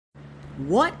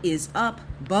What is up,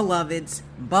 beloveds?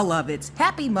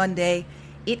 Happy Monday.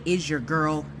 It is your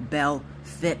girl, Belle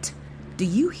Fit. Do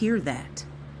you hear that?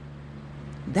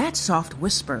 That soft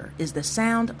whisper is the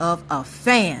sound of a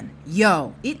fan.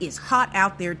 Yo, it is hot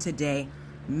out there today.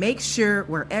 Make sure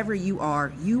wherever you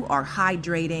are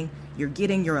hydrating, you're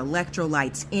getting your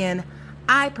electrolytes in.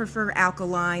 I prefer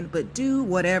alkaline, but do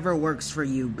whatever works for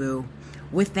you, boo.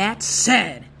 With that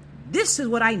said, this is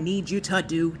what I need you to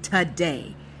do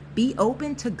today. Be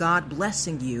open to God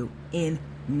blessing you in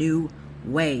new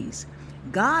ways.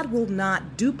 God will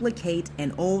not duplicate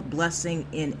an old blessing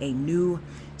in a new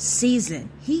season.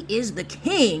 He is the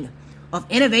king of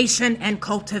innovation and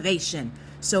cultivation.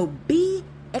 So be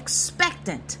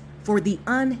expectant for the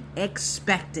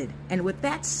unexpected. And with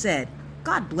that said,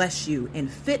 God bless you in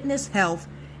fitness, health,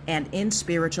 and in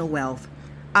spiritual wealth.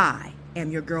 I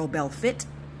am your girl, Belle Fit,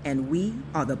 and we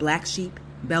are the Black Sheep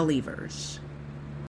Believers.